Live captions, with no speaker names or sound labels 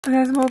Hey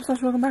guys, I'm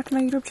Obsessed. Welcome back to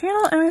my YouTube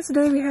channel. And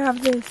today we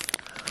have this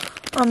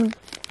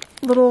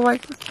little toy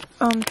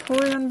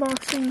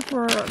unboxing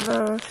for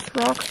the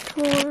Rocks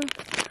toy,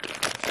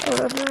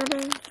 whatever it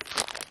is.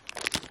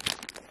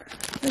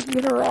 You can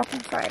get a rock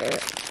inside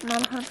it. I'm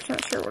not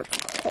 100% sure what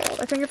it's called.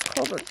 I think it's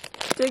called a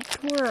Dig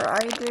toy or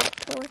I Dig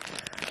toy.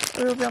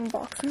 We'll be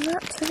unboxing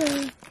that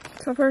today.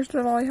 So first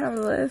of all, you have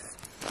this.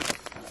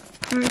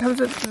 And it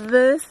comes with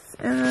this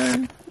and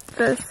then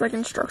this, like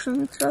instructions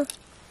and stuff.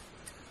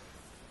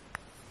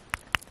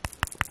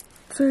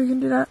 So you can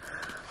do that,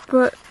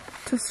 but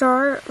to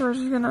start, we're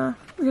just gonna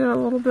get it a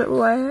little bit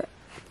wet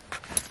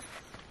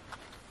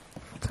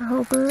to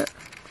help it.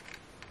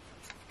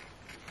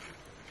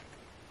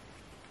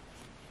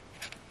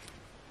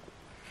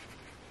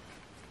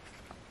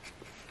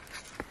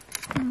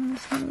 I'm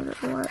just gonna get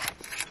it wet.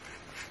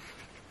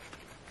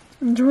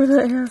 Enjoy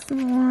the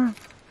ASMR.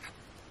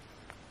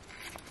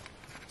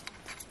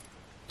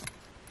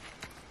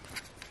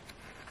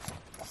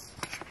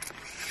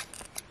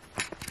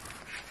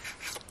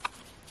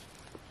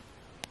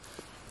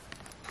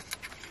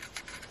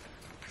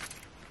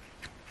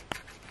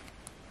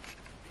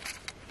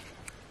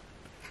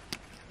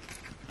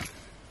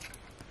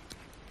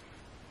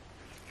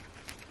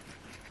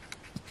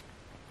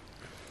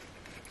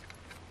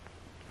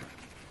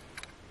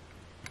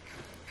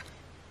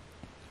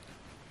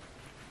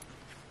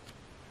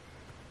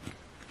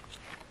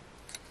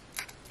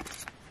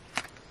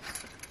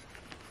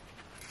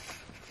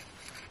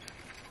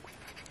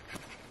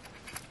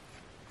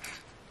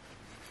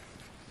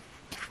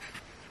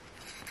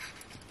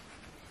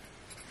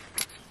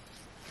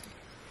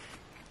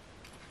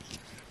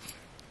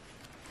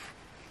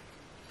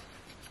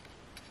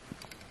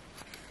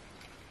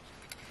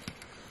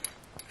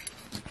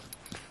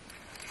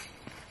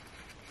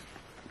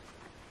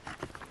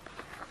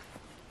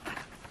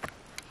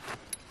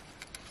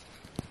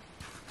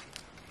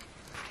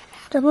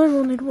 Definitely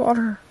will need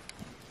water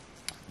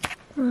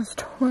for this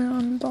toy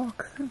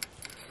unboxing.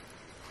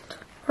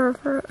 Or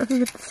for if you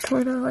get this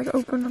toy to like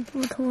open up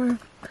the toy.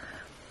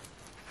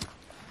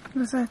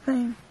 Because I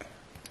think,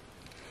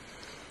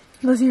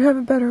 unless you have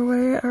a better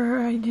way or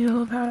idea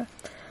of how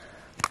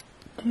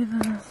to do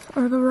this,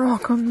 or the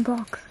rock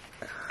unboxing.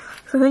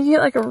 So I think you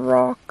get like a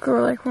rock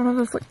or like one of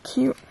those like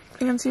cute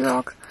fancy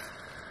rocks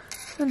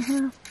in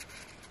here.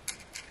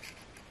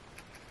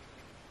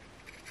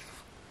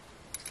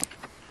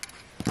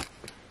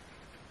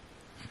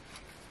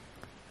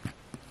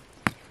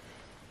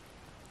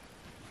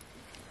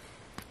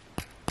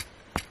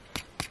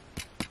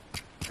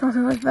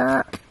 Something like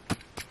that.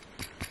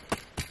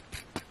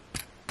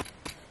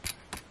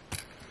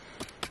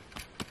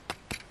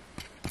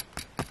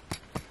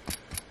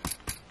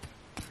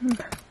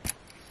 Okay.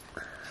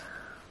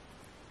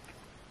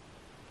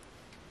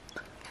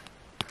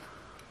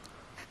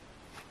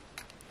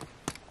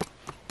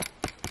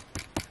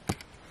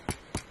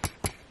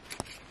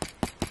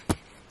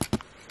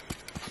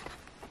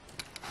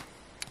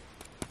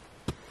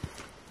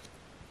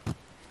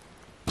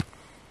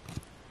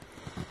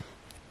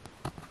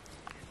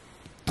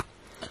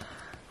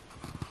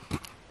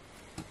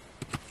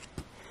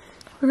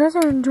 If you guys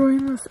are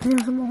enjoying this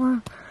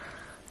ASMR,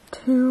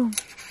 to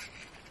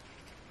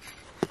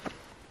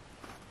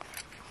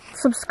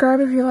subscribe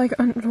if you like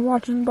to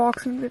watch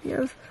unboxing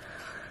videos.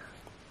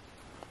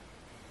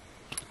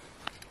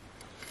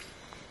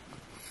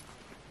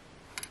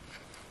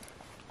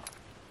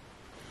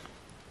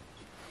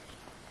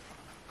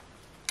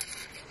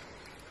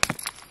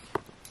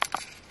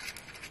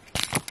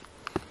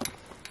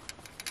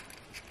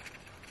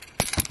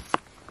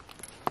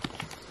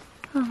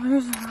 Oh,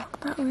 there's the rock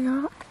that we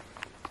got.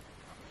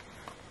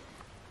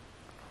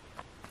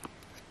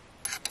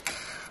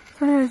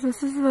 Anyways,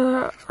 this is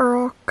the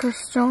rock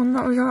stone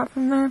that we got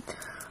from there.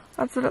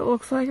 That's what it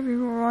looks like if you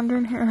were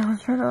wondering. Here, I'll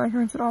try to like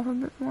rinse it off a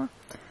bit more.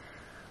 I'm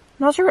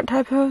not sure what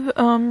type of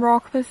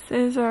rock this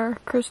is, or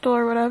crystal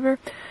or whatever.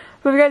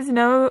 But if you guys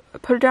know,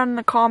 put it down in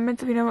the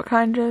comments if you know what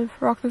kind of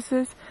rock this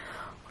is.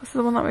 This is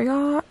the one that we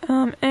got.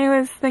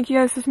 Anyways, thank you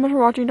guys so much for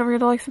watching. Don't forget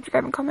to like,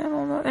 subscribe, and comment and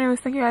all that.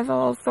 Anyways, thank you guys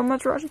all so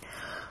much for watching.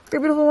 Have a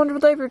beautiful, wonderful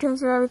day. For your time,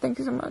 subscribe. Thank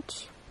you so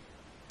much.